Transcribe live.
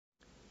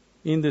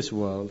in this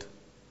world,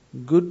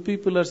 good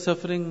people are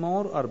suffering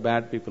more or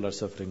bad people are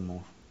suffering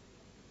more?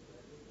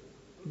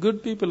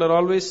 Good people are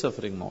always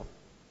suffering more.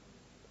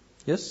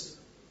 Yes?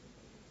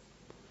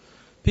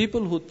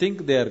 People who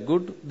think they are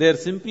good, they are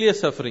simply a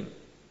suffering.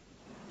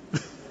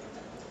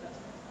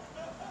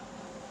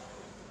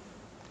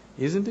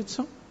 Isn't it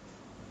so?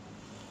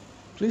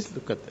 Please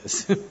look at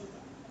this.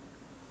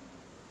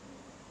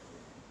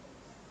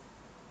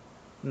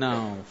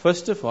 Now,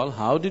 first of all,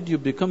 how did you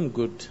become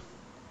good?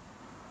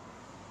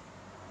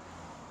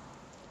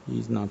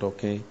 He's not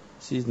okay,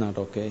 she's not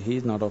okay,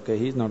 he's not okay,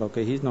 he's not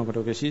okay, he's not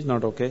okay, she's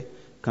not okay.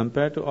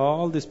 Compared to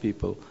all these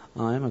people,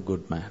 I am a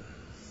good man.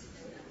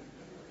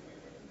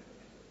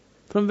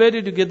 From where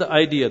did you get the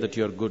idea that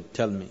you are good?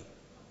 Tell me.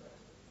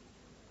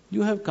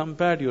 You have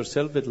compared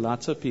yourself with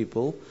lots of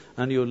people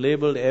and you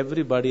labeled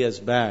everybody as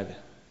bad.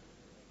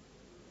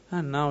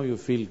 And now you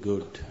feel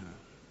good.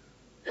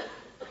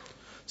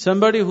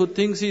 Somebody who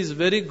thinks he is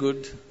very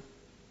good,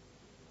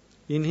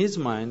 in his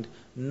mind,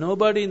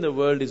 nobody in the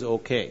world is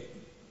okay.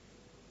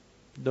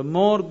 The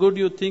more good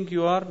you think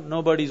you are,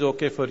 nobody is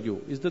okay for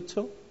you. Is that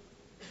so?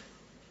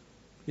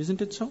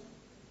 Isn't it so?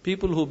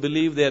 People who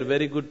believe they are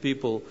very good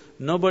people,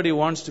 nobody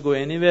wants to go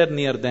anywhere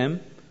near them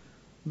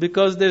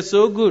because they're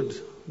so good,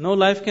 no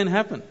life can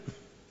happen.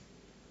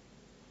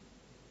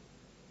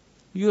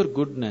 Your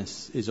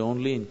goodness is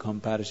only in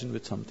comparison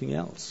with something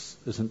else,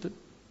 isn't it?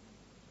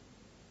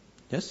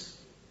 Yes?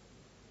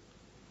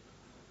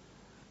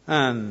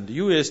 And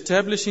you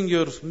establishing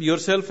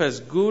yourself as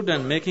good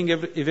and making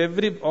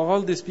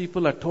all these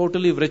people are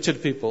totally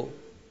wretched people,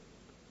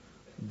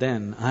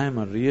 then I am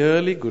a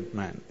really good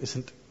man,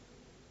 isn't it?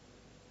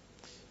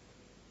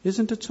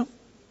 Isn't it so?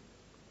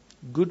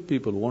 Good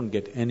people won't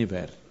get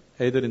anywhere,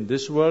 either in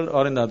this world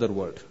or in the other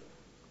world.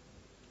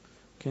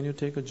 Can you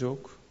take a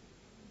joke?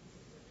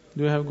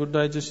 Do you have good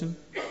digestion?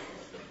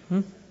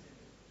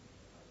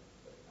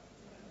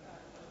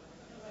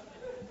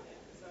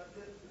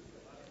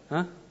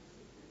 Huh?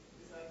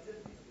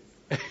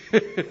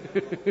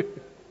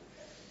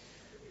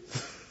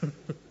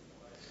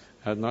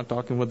 I'm not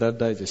talking about that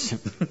digestion.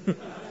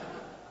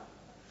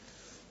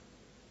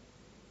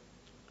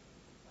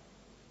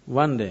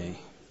 One day,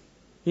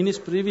 in his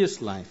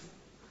previous life,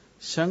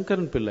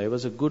 Shankaran Pillai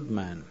was a good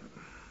man.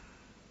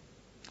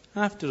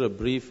 After a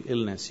brief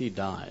illness, he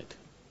died.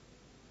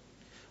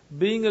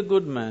 Being a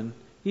good man,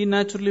 he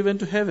naturally went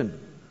to heaven.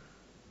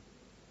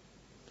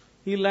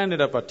 He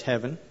landed up at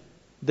heaven,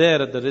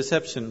 there at the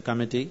reception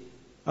committee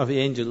of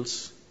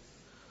angels,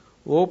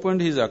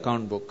 opened his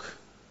account book.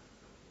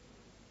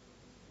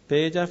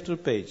 Page after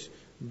page,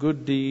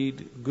 good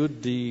deed,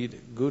 good deed,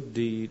 good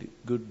deed,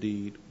 good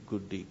deed,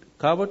 good deed.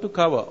 Cover to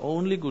cover,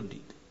 only good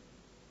deed.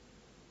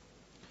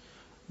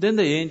 Then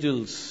the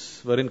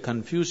angels were in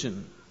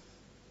confusion.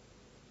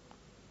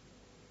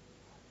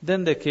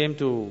 Then they came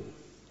to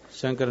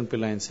Shankaran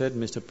Pillai and said,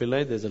 Mr.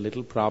 Pillai, there's a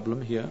little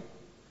problem here.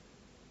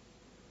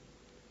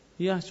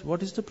 He asked,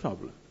 what is the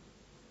problem?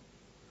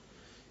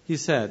 He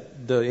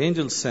said, the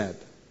angels said,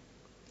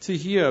 see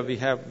here we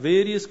have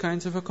various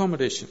kinds of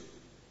accommodation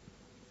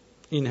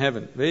in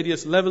heaven,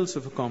 various levels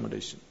of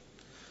accommodation.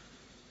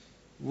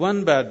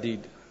 One bad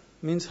deed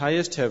means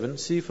highest heaven,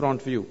 sea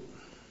front view.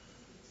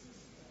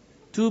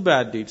 2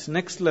 bad deeds,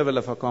 next level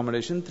of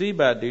accommodation. 3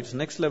 bad deeds,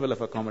 next level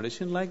of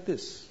accommodation, like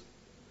this.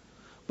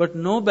 But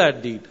no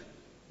bad deed.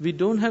 We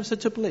don't have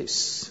such a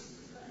place.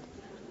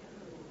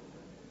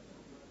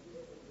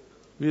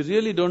 We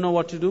really don't know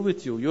what to do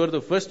with you. You are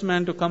the first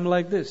man to come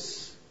like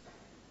this.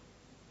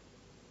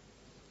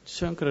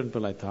 Shankaran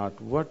Pillai thought,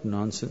 what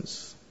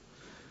nonsense.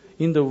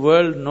 In the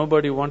world,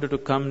 nobody wanted to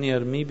come near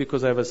me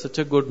because I was such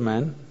a good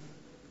man.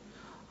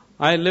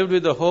 I lived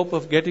with the hope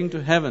of getting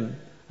to heaven,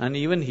 and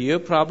even here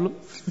problem.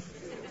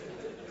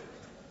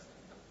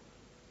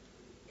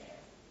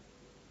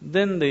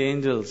 Then the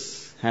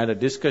angels had a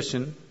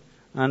discussion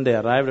and they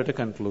arrived at a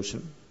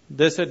conclusion.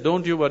 They said,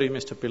 don't you worry,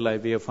 Mr. Pillai,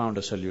 we have found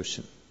a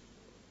solution.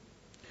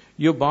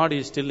 Your body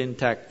is still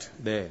intact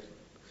there.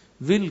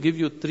 We'll give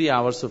you 3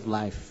 hours of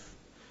life.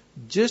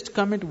 Just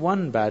commit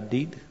one bad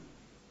deed.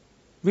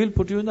 We'll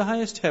put you in the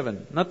highest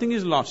heaven. Nothing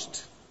is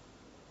lost.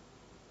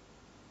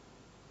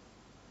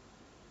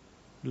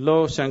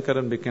 Lo,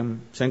 Shankaran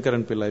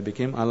Pillai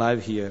became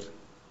alive here.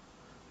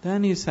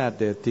 Then he sat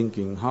there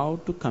thinking how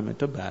to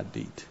commit a bad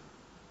deed.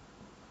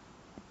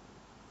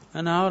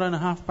 An hour and a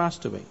half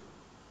passed away.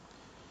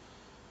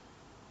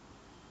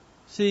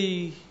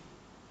 See,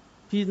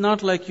 he's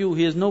not like you,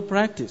 he has no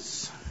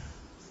practice.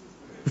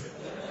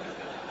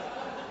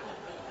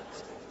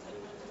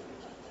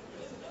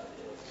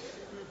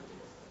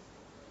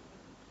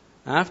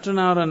 After an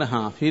hour and a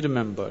half, he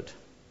remembered,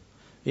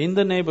 in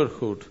the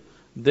neighborhood,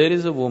 there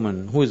is a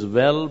woman who is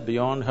well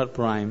beyond her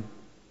prime,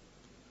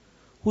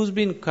 who's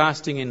been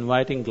casting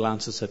inviting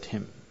glances at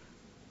him.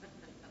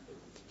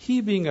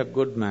 He being a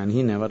good man,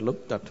 he never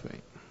looked that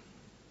way.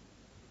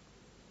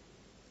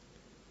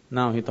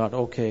 Now he thought,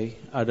 okay,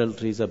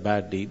 adultery is a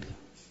bad deed.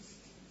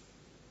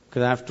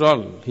 Because after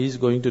all, he's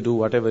going to do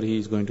whatever he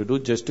is going to do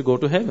just to go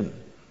to heaven.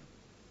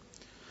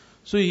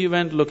 So he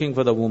went looking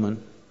for the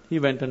woman. He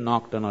went and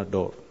knocked on her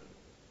door.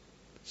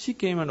 She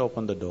came and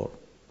opened the door.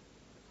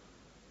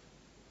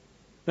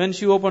 When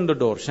she opened the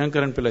door,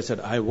 Shankaran Pillai said,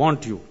 "I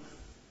want you."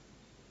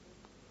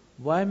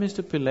 "Why,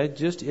 Mr. Pillai,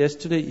 just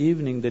yesterday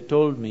evening they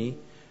told me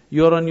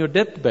you're on your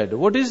deathbed.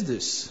 What is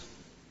this?"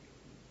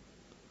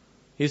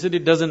 He said,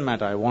 "It doesn't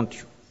matter, I want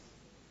you."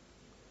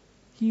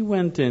 He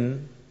went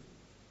in,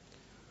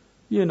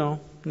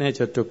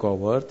 nature took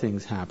over,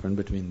 things happened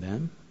between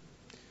them.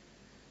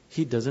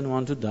 He doesn't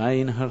want to die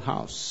in her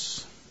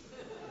house.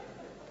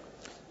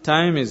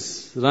 Time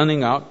is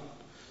running out,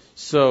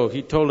 so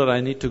he told her,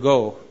 "I need to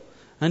go."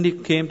 And he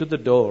came to the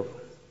door.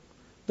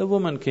 The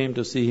woman came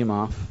to see him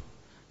off,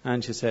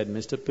 and she said,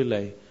 "Mr.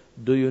 Pillai,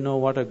 do you know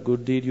what a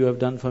good deed you have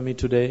done for me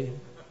today?"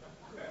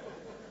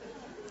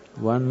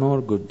 "One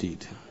more good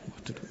deed."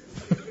 What to do?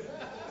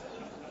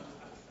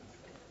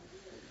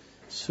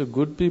 So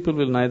good people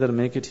will neither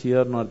make it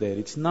here nor there.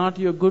 It's not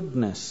your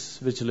goodness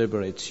which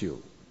liberates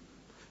you.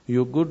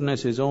 Your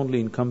goodness is only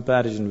in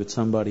comparison with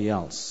somebody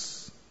else.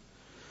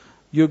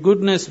 Your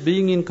goodness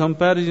being in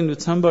comparison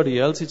with somebody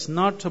else, it's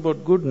not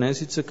about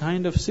goodness, it's a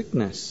kind of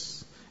sickness.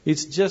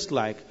 It's just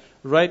like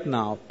right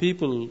now,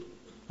 people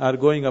are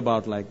going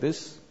about like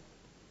this.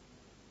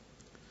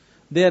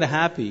 They are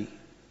happy.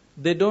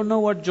 They don't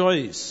know what joy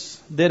is.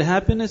 Their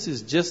happiness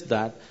is just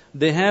that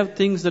they have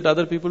things that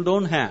other people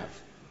don't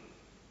have.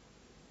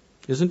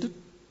 Isn't it?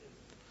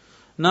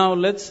 Now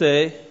let's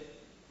say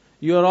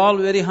you are all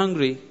very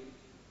hungry,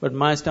 but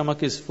my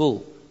stomach is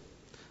full.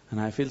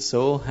 And I feel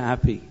so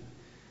happy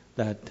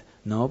that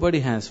nobody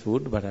has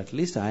food, but at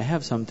least I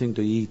have something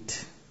to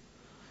eat.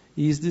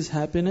 Is this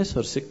happiness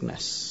or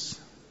sickness?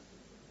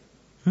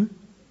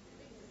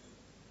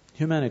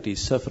 Humanity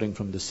is suffering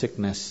from the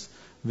sickness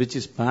which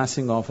is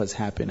passing off as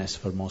happiness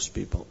for most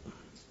people.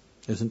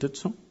 Isn't it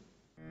so?